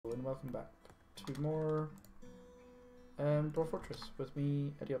welcome back to more Dwarf Fortress with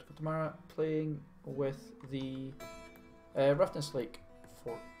me, Idiotical Tamara, playing with the Roughness Lake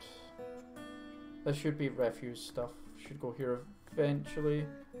Fort. This should be refuse stuff, should go here eventually.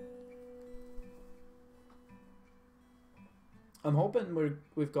 I'm hoping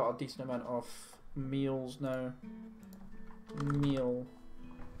we've got a decent amount of meals now.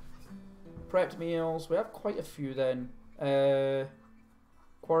 Prepped meals, we have quite a few then.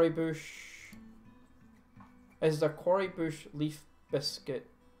 Quarry bush. This is a quarry bush leaf biscuit.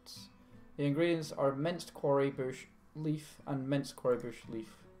 The ingredients are minced quarry bush leaf and minced quarry bush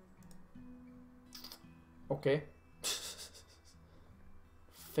leaf. Okay.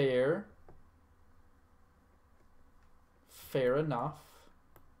 Fair. Fair enough.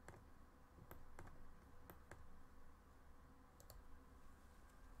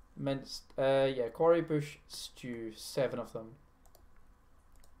 Minced, yeah, quarry bush stew, 7 of them.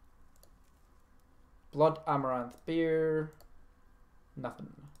 Blood amaranth beer,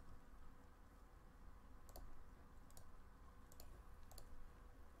 nothing.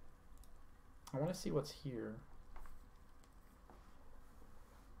 I want to see what's here.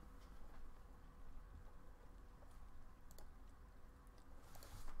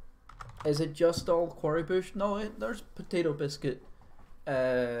 Is it just all quarry bush? No, there's potato biscuit.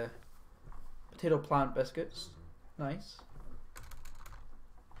 Potato plant biscuits. Nice.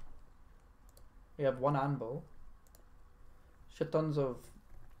 We have 1 anvil. Shit tons of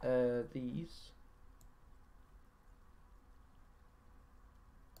these.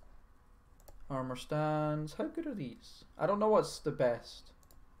 Armor stands. How good are these? I don't know what's the best.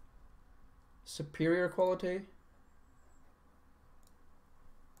 Superior quality.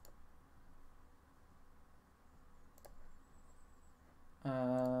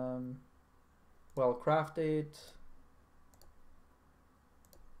 Well crafted.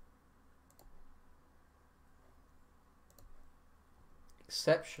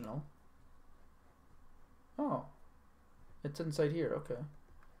 Exceptional. Oh, it's inside here. Okay.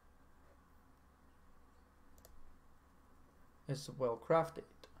 It's well crafted.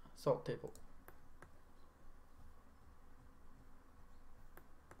 Salt table.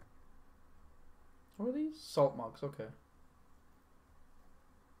 What are these? Salt mugs. Okay.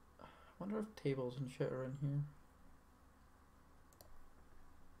 I wonder if tables and shit are in here.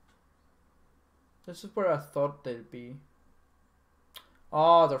 This is where I thought they'd be.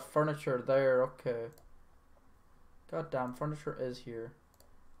 Oh, their furniture there. Okay. God damn, furniture is here.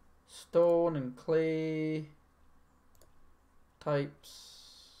 Stone and clay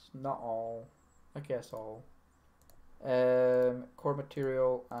types. Not all. I guess all. Core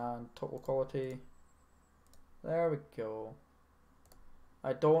material and total quality. There we go.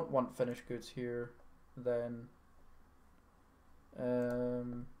 I don't want finished goods here. Then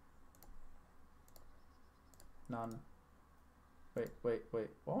none. Wait,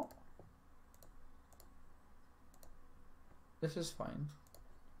 what? This is fine.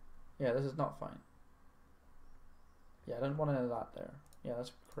 Yeah, this is not fine. Yeah, I didn't want any of that there. Yeah,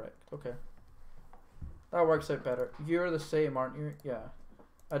 that's correct. Okay. That works out better. You're the same, aren't you? Yeah.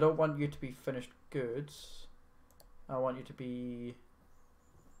 I don't want you to be finished goods. I want you to be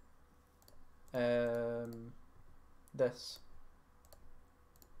this.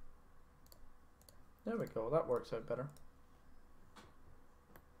 There we go, that works out better.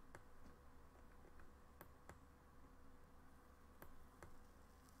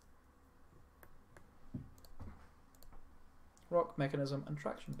 Rock mechanism and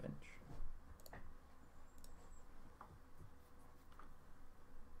traction bench.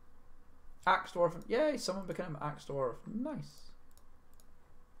 Axe dwarf. Yay, someone became axe dwarf. Nice.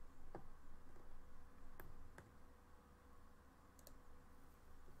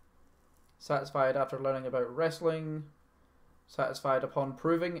 Satisfied after learning about wrestling. Satisfied upon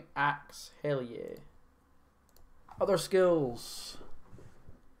proving axe. Hell yeah. Other skills.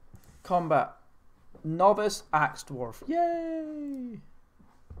 Combat. Novice axe dwarf. Yay!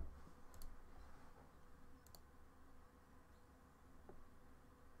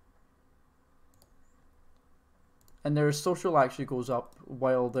 And their social actually goes up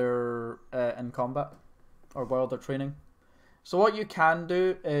while they're in combat. Or while they're training. So what you can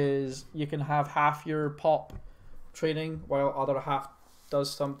do is you can have half your pop training while other half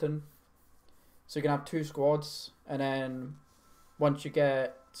does something. So you can have 2 squads, and then once you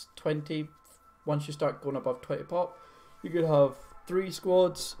get 20, once you start going above 20 pop, you can have 3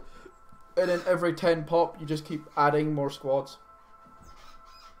 squads, and then every 10 pop you just keep adding more squads.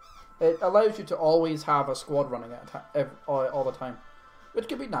 It allows you to always have a squad running at all the time, which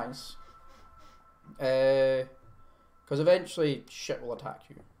can be nice. Because eventually shit will attack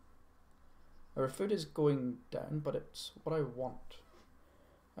you. Our food is going down, but it's what I want.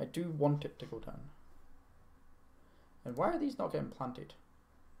 I do want it to go down. And why are these not getting planted?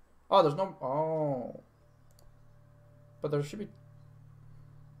 Oh, there's no... Oh. But there should be...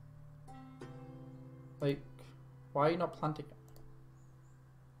 Like, why are you not planting it?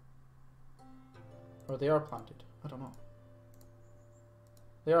 Or they are planted. I don't know.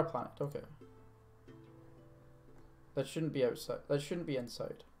 They are planted, okay. That shouldn't be outside. That shouldn't be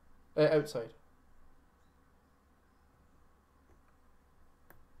inside. Outside.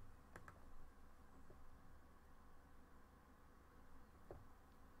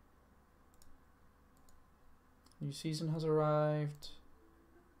 New season has arrived.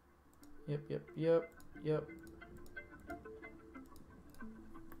 Yep.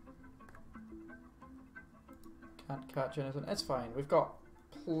 Can't catch anything. It's fine. We've got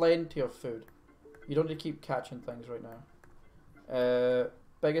plenty of food. You don't need to keep catching things right now.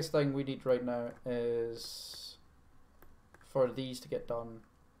 Biggest thing we need right now is for these to get done.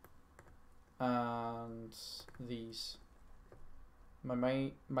 And these.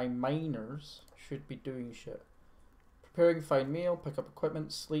 My miners should be doing shit. Preparing fine meal, pick up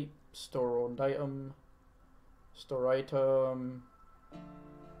equipment, sleep, store owned item, store item.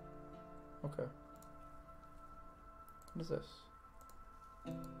 Okay. What is this?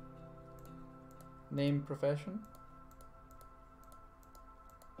 Name profession?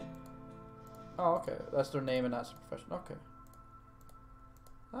 Oh, okay. That's their name and that's their profession. Okay.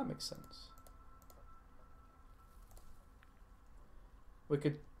 That makes sense. We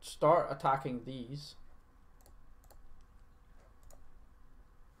could start attacking these.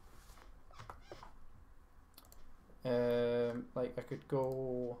 Like I could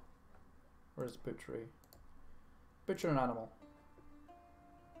go... Where's butchery? Butcher an animal.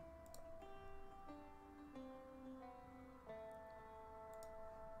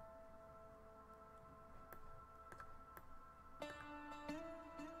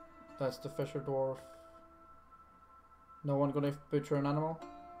 That's the fisher dwarf. No one gonna butcher an animal?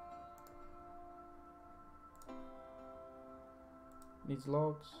 Needs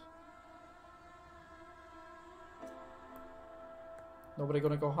logs. Nobody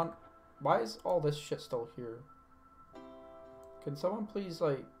gonna go hunt? Why is all this shit still here? Can someone please,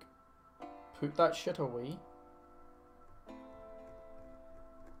 like, put that shit away?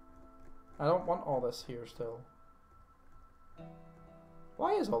 I don't want all this here still.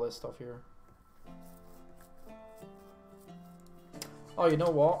 Why is all this stuff here? Oh, you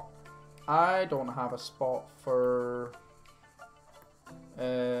know what? I don't have a spot for...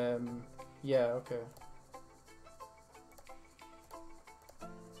 yeah, okay.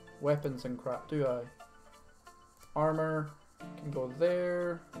 Weapons and crap, do I? Armor can go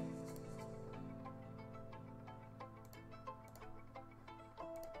there.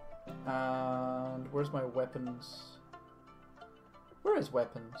 And where's my weapons? Where is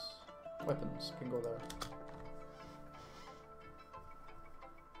weapons? Weapons can go there.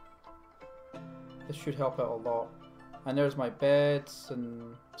 This should help out a lot. And there's my beds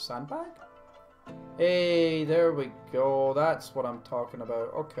and sandbag? Hey, there we go. That's what I'm talking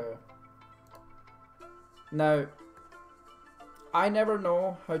about. Okay. Now, I never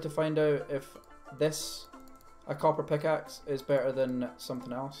know how to find out if this, a copper pickaxe, is better than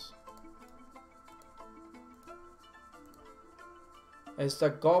something else. It's the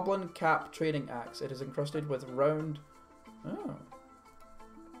Goblin Cap Trading Axe. It is encrusted with round... Oh.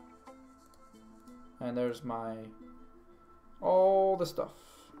 And there's my... all the stuff.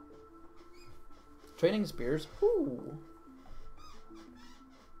 Training spears. Ooh.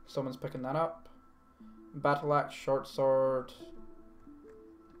 Someone's picking that up. Battle axe, short sword,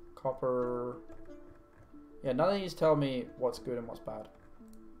 copper. Yeah, none of these tell me what's good and what's bad.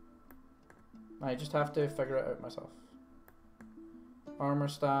 I just have to figure it out myself. Armor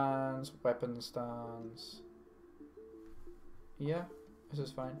stands, weapon stands. Yeah, this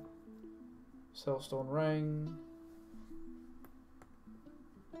is fine. Siltstone ring.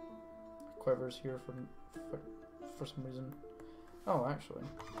 Quivers here for some reason. Oh, actually.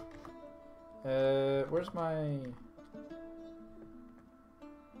 Where's my...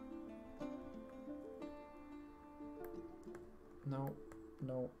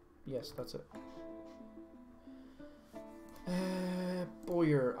 No. Yes, that's it.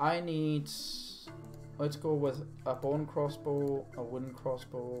 Bowyer. I need... Let's go with a bone crossbow, a wooden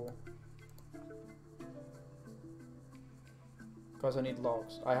crossbow. Because I need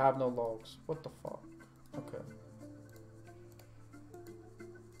logs. I have no logs. What the fuck? Okay.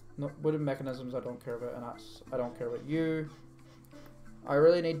 No, wooden mechanisms I don't care about, and that's... I don't care about you. I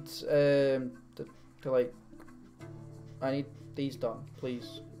really need to like... I need these done,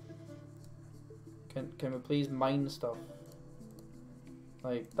 please. Can we please mine stuff?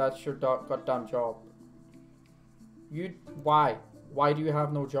 Like, that's your goddamn job. Why? Why do you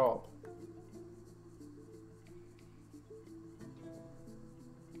have no job?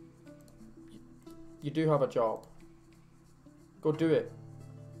 You do have a job. Go do it.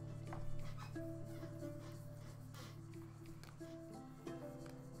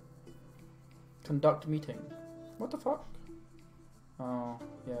 Conduct meeting. What the fuck? Oh,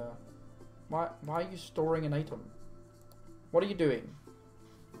 yeah. Why are you storing an item? What are you doing?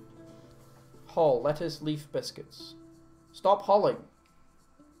 Haul lettuce, leaf, biscuits. Stop hauling.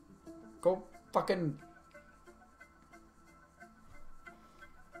 Go fucking...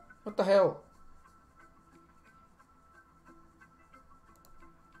 What the hell?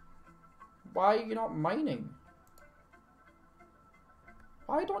 Why are you not mining?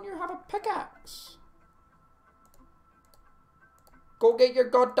 Why don't you have a pickaxe? Go get your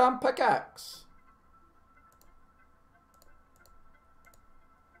goddamn pickaxe.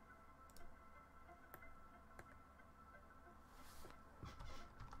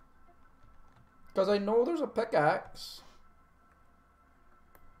 Because I know there's a pickaxe.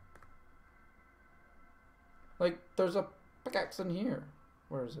 Like, there's a pickaxe in here.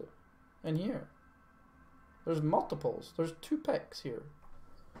 Where is it? In here. There's multiples. There's 2 picks here.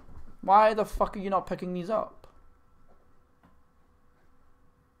 Why the fuck are you not picking these up?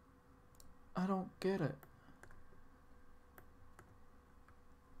 I don't get it.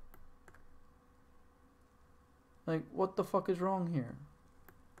 Like, what the fuck is wrong here?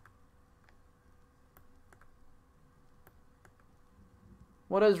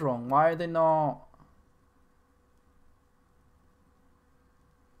 What is wrong? Why are they not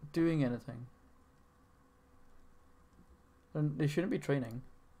doing anything? They shouldn't be training.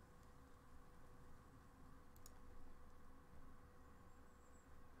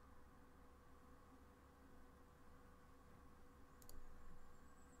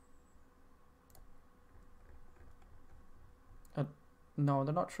 No,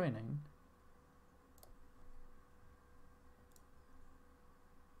 they're not training.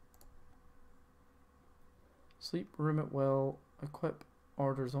 Sleep, room it well, equip,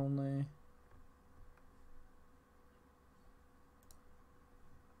 orders only.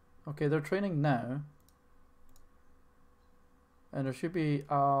 Okay, they're training now. And there should be,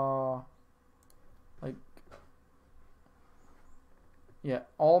 like, yeah,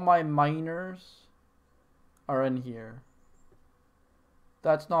 all my miners are in here.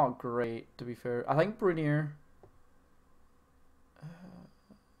 That's not great, to be fair. I think Brunier,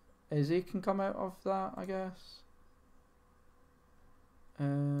 Izzy can come out of that, I guess.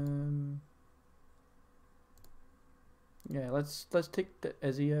 Yeah, let's take the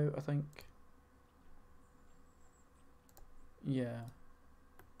Izzy out, I think. Yeah.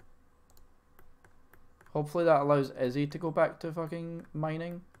 Hopefully that allows Izzy to go back to fucking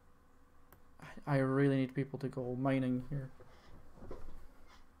mining. I really need people to go mining here.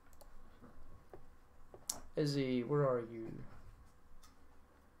 Izzy, where are you?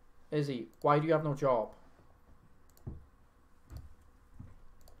 Izzy, why do you have no job?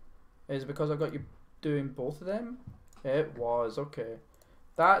 Is it because I got you doing both of them? It was, okay.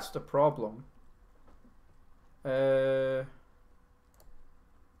 That's the problem.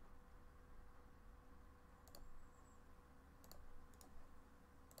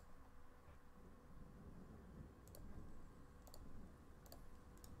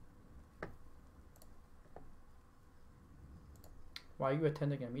 Why are you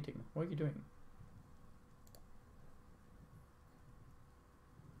attending a meeting? What are you doing?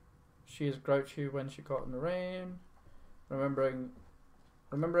 She is grouchy when she caught in the rain. Remembering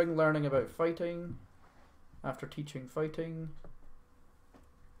learning about fighting after teaching fighting.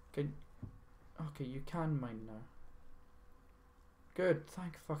 Okay, you can mine now. Good,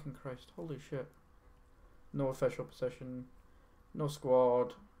 thank fucking Christ. Holy shit. No official position. No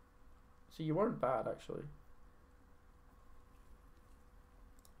squad. See, you weren't bad actually.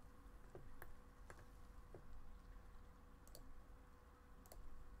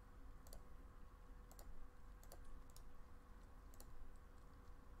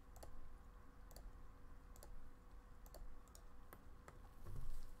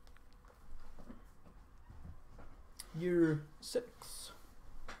 Year 6.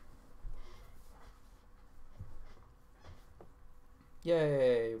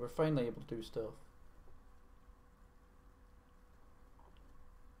 Yay, we're finally able to do stuff.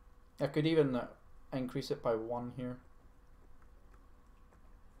 I could even increase it by 1 here.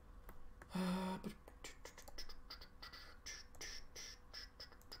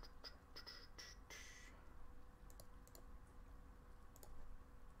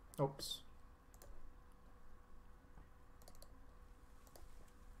 Oops.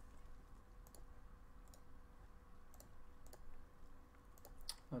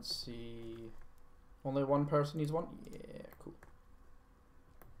 Let's see. Only one person needs one? Yeah, cool.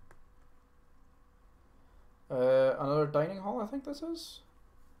 Another dining hall, I think this is?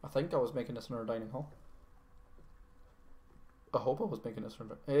 I think I was making this another dining hall. I hope I was making this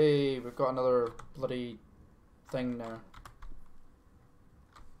another. Hey, we've got another bloody thing now.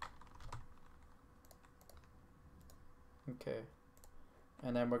 Okay.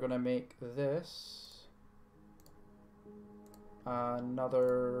 And then we're gonna make this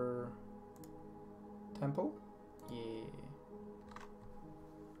another temple. Yeah.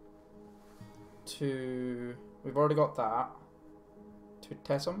 We've already got that. To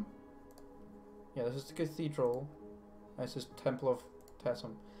Tessum. Yeah, this is the cathedral. This is Temple of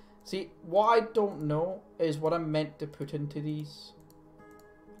Tessum. See, what I don't know is what I'm meant to put into these.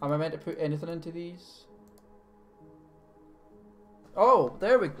 Am I meant to put anything into these? Oh,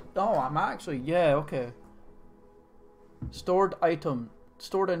 there we go. Oh, I'm actually, yeah, okay. Stored item.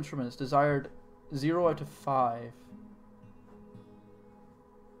 Stored instruments. Desired 0 out of 5.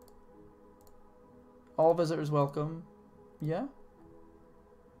 All visitors welcome. Yeah?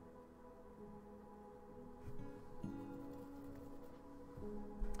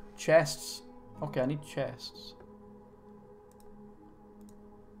 Chests. Okay, I need chests.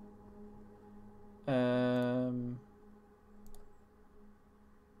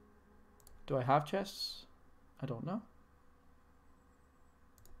 Do I have chests? I don't know.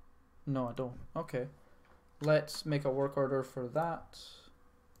 No, I don't. Okay. Let's make a work order for that.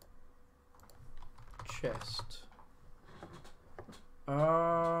 Chest.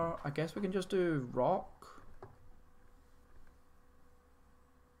 I guess we can just do rock.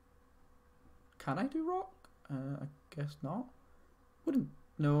 Can I do rock? I guess not. Wouldn't.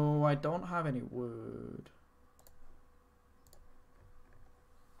 No, I don't have any wood.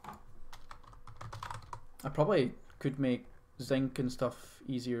 I probably could make zinc and stuff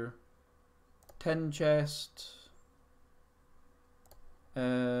easier. Tin chest.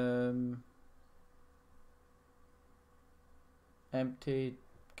 Empty.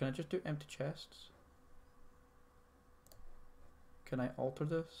 Can I just do empty chests? Can I alter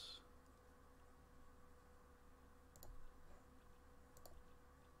this?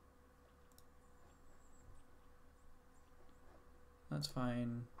 That's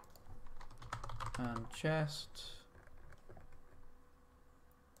fine. And chest.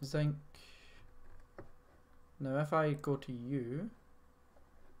 Zinc. Now if I go to you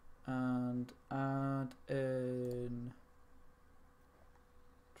and add in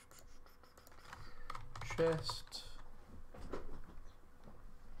chest.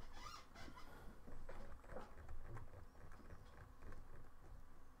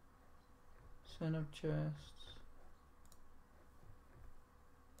 Set of chests.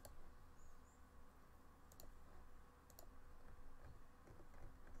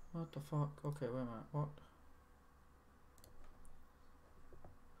 What the fuck? Okay, wait a minute. What?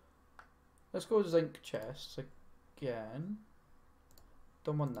 Let's go zinc chests again.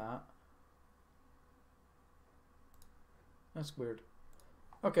 Don't want that. That's weird.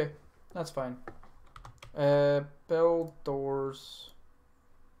 Okay, that's fine. Build doors.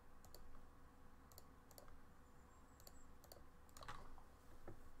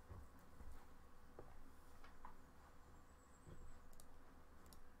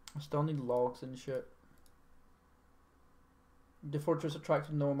 I still need logs and shit. The fortress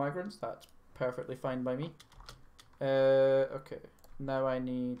attracted no migrants. That's perfectly fine by me. Okay. Now I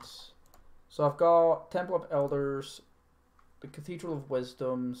need... So I've got Temple of Elders, the Cathedral of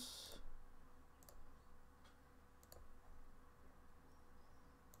Wisdoms.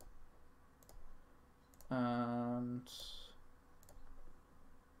 And...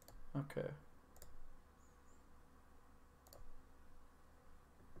 Okay.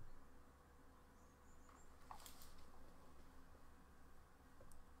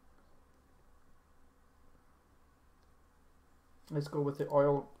 Let's go with the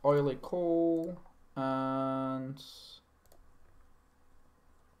oily coal and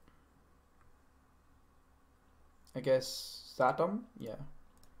I guess Saturn. Yeah,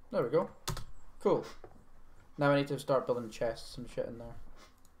 there we go. Cool. Now I need to start building chests and shit in there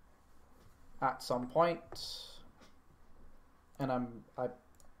at some point. And I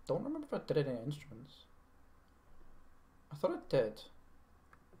don't remember if I did any instruments. I thought I did.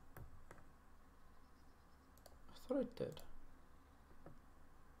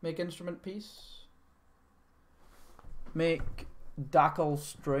 Make instrument piece. Make dackle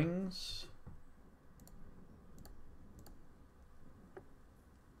strings.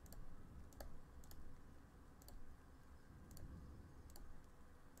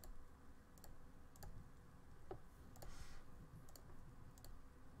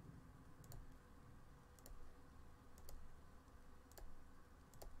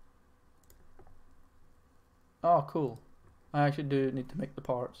 Oh, cool. I actually do need to make the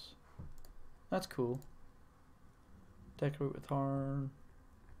parts. That's cool. Decorate with horn.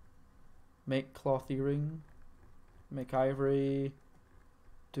 Make cloth earring. Make ivory.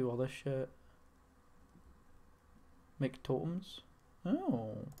 Do all this shit. Make totems.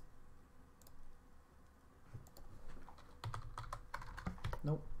 Oh.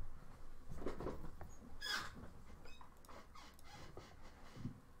 Nope.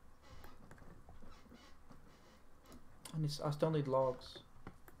 I still need logs.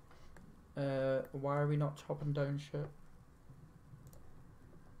 Why are we not chopping down shit?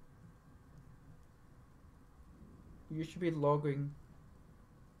 You should be logging.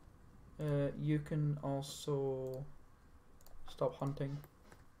 You can also stop hunting.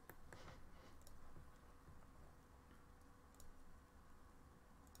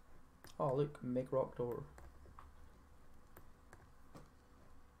 Oh look, make rock door.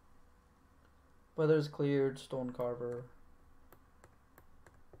 Weather's cleared, stone carver.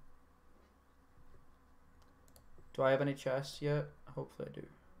 Do I have any chests yet? Hopefully I do.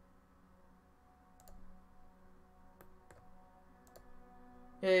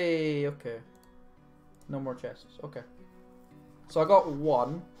 Yay, okay. No more chests, okay. So I got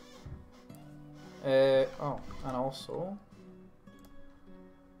one. Oh, and also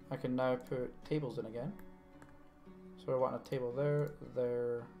I can now put tables in again. So I want a table there,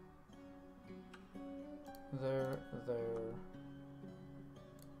 there, there.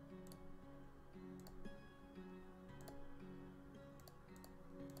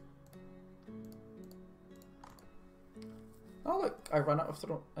 Oh look, I ran out of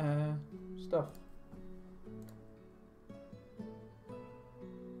stuff.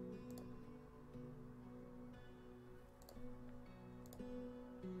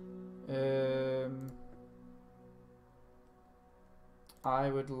 I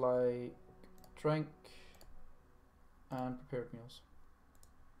would like drink and prepared meals.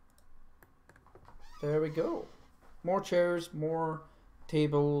 There we go. More chairs, more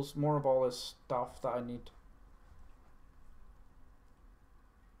tables, more of all this stuff that I need.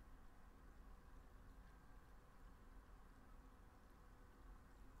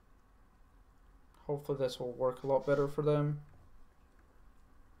 Hopefully this will work a lot better for them.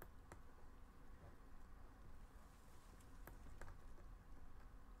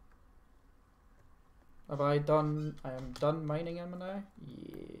 Have I done? I am done mining them now?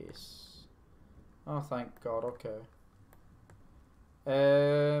 Yes. Oh, thank God, okay.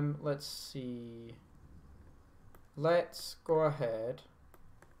 Let's see. Let's go ahead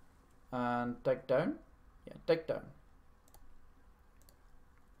and dig down. Yeah, dig down.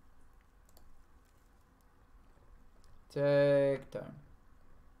 Dig down.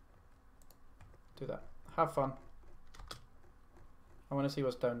 Do that. Have fun. I want to see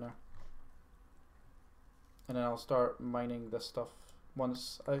what's down there. And then I'll start mining this stuff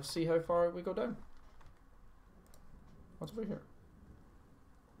once I see how far we go down. What's over here?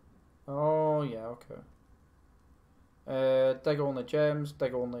 Oh yeah, okay. Dig only gems,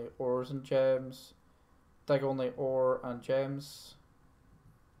 dig only ores and gems, dig only ore and gems.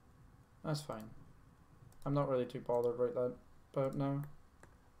 That's fine. I'm not really too bothered about now.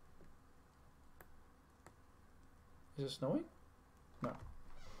 Is it snowing? No.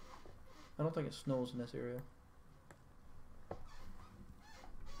 I don't think it snows in this area.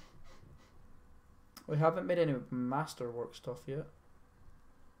 We haven't made any masterwork stuff yet.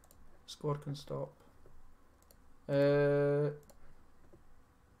 Squad can stop. Okay,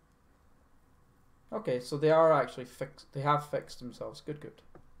 so they are actually fixed. They have fixed themselves. Good, good.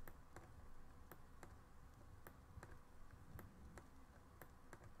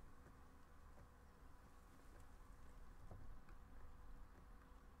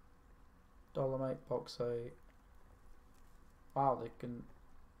 Dolomite, bauxite. Wow, they can...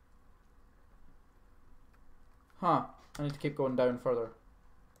 Huh, I need to keep going down further.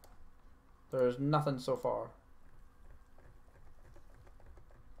 There's nothing so far.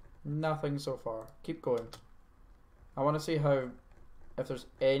 Nothing so far. Keep going. I want to see if there's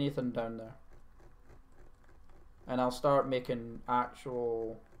anything down there. And I'll start making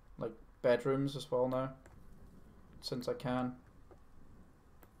actual, like, bedrooms as well now. Since I can.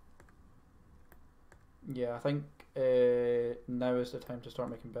 Yeah, I think now is the time to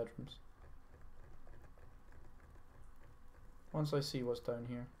start making bedrooms. Once I see what's down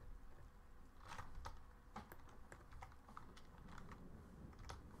here.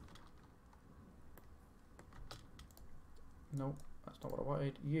 Nope, that's not what I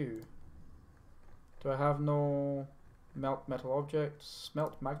wanted. You. Do I have no melt metal objects?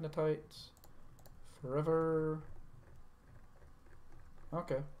 Smelt magnetites? Forever.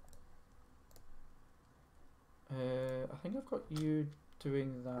 Okay. I think I've got you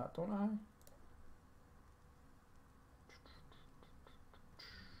doing that, don't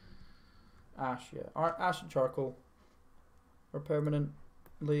I? Ash, yeah. Ash and charcoal are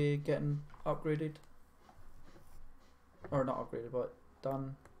permanently getting upgraded. Or not upgraded, but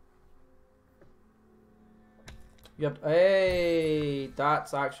done. Yep. Hey,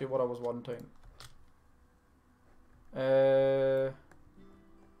 that's actually what I was wanting.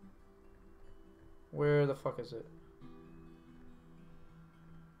 Where the fuck is it?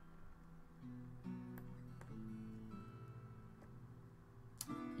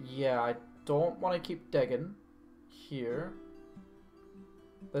 Yeah, I don't want to keep digging here.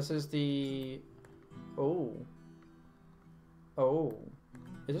 This is the... Oh. Oh.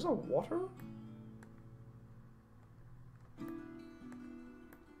 Is this a water?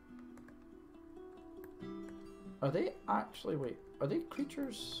 Are they actually... Wait. Are they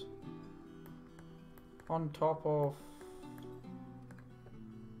creatures on top of...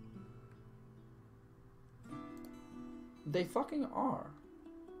 They fucking are.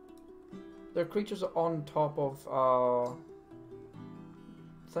 They're creatures on top of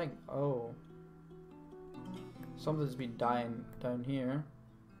thing. Oh. Something's been dying down here.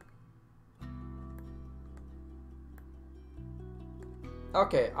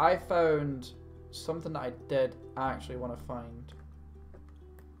 Okay, I found something that I did actually want to find.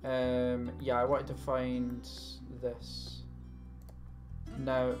 Yeah, I wanted to find this.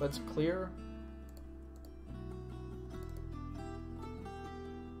 Now, let's clear.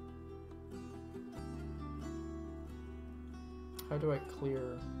 How do I clear?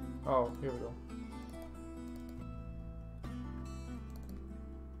 Oh, here we go.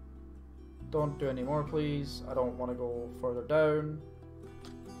 Don't do any more, please. I don't want to go further down.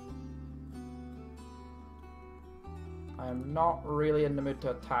 I am not really in the mood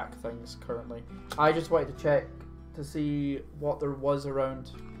to attack things currently. I just wanted to check to see what there was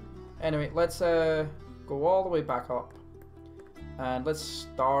around. Anyway, let's go all the way back up. And let's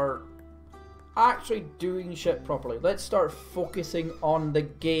start actually doing shit properly. Let's start focusing on the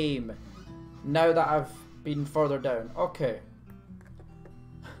game now that I've been further down. Okay.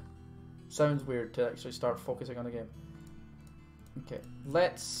 Sounds weird to actually start focusing on the game. Okay,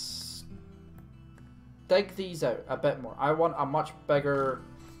 let's dig these out a bit more. I want a much bigger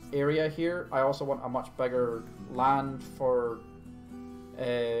area here. I also want a much bigger land for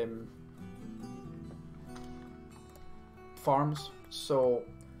farms. So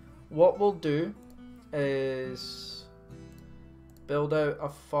what we'll do is build out a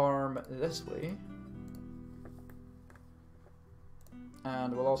farm this way.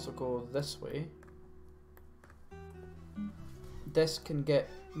 And we'll also go this way. This can get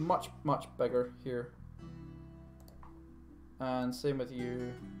much, much bigger here. And same with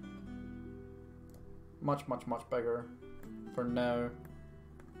you. Much, much, much bigger for now.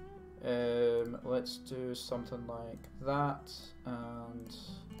 Let's do something like that. And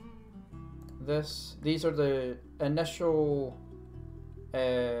this. These are the initial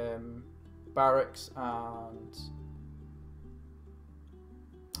barracks and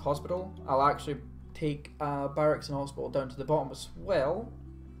hospital. I'll actually take barracks and hospital down to the bottom as well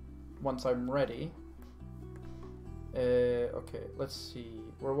once I'm ready. Okay, let's see.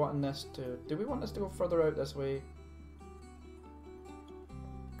 We're wanting this to... Do we want this to go further out this way?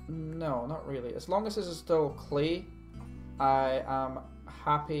 No, not really. As long as this is still clay, I am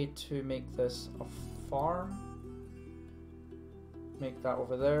happy to make this a farm. Make that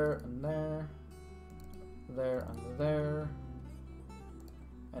over there and there. There and there.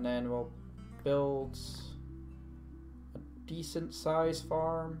 And then we'll build a decent size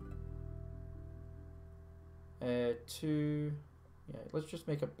farm. Yeah, let's just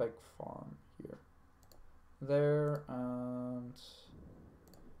make a big farm here. There and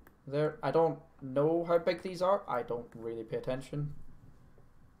there. I don't know how big these are. I don't really pay attention.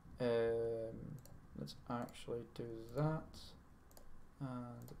 Let's actually do that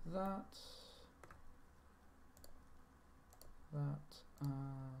and that. That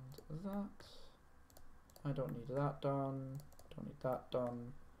and that. I don't need that done. Don't need that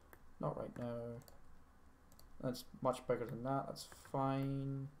done. Not right now. That's much bigger than that. That's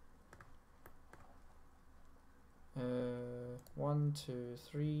fine. 1, 2,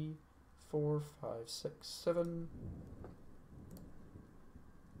 3, 4, 5, 6, 7.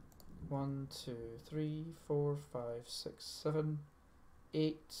 1, 2, 3, 4, 5, 6, 7,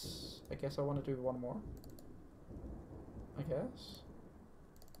 8. I guess I want to do one more. I guess.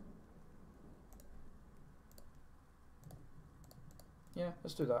 Yeah,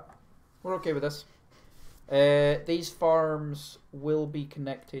 let's do that. We're okay with this. These farms will be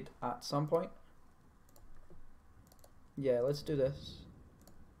connected at some point. Yeah, let's do this.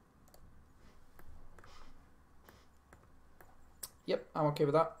 Yep, I'm okay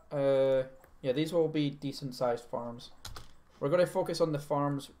with that. Yeah, these will be decent sized farms. We're going to focus on the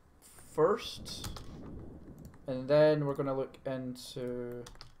farms first, and then we're going to look into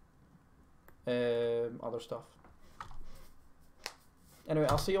other stuff. Anyway,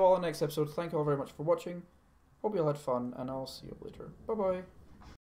 I'll see you all in the next episode. Thank you all very much for watching. Hope you all had fun, and I'll see you later. Bye bye.